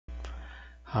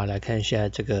好，来看一下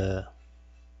这个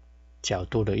角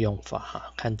度的用法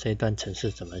哈，看这一段程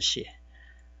式怎么写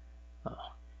啊，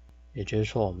也就是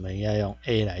说我们要用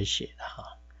A 来写的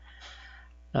哈。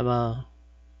那么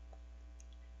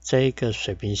这一个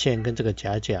水平线跟这个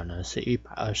夹角呢是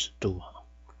120度哈，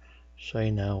所以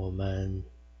呢我们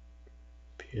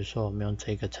比如说我们用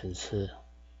这个程式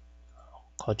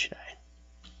扣起来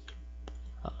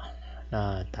啊，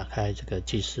那打开这个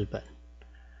记事本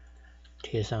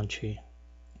贴上去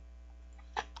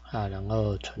啊，然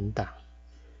后存档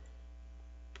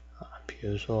啊，比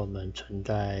如说我们存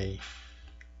在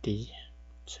D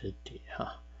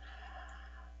哈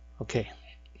 ，OK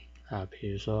啊，比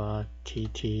如说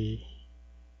TT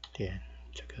点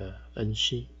这个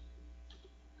NC，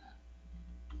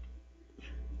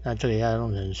 那这个要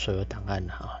弄成所有档案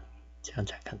哈，这样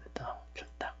才看得到存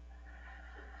档。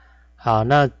好，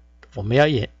那我们要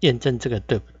验证这个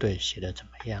对不对，写的怎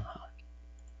么样哈？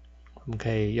我们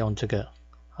可以用这个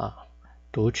啊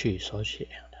读取手写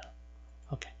的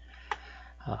 ，OK，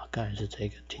 好，刚才是这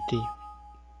个 TT，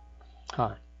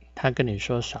 好，他跟你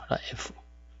说少了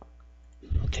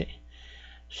F，OK，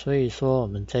 所以说我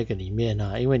们这个里面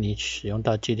呢，因为你使用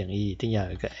到G01一定要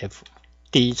有一个 F，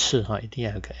 第一次哈一定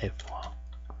要有个 F 哈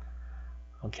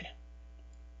 ，OK，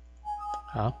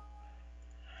 好，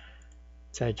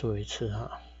再做一次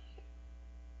哈，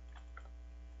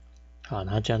好，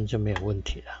那这样就没有问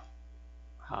题了。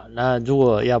好，那如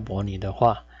果要模拟的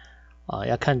话啊，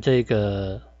要看这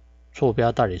个坐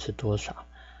标到底是多少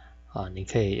啊，你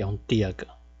可以用第二个，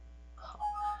好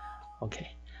 ，OK，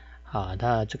 好，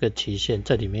那这个期限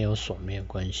这里面有锁没有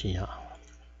关系啊，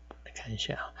来看一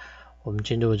下，我们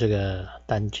进入这个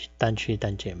单区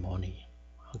单节模拟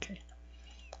 ，OK，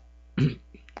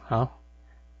 好，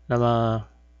那么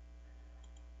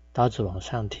刀子往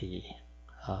上提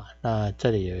啊，那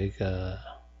这里有一个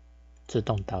自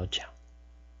动倒角。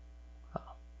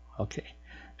OK，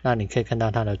 那你可以看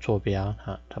到它的坐标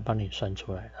啊，它帮你算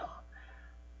出来了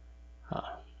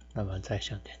啊。那么再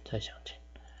向前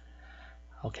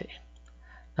 ，OK，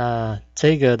 那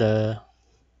这个的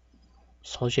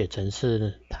手写程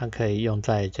式它可以用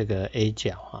在这个 A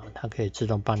角啊，它可以自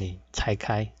动帮你拆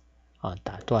开啊，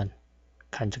打断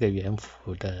看这个圆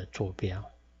弧的坐标。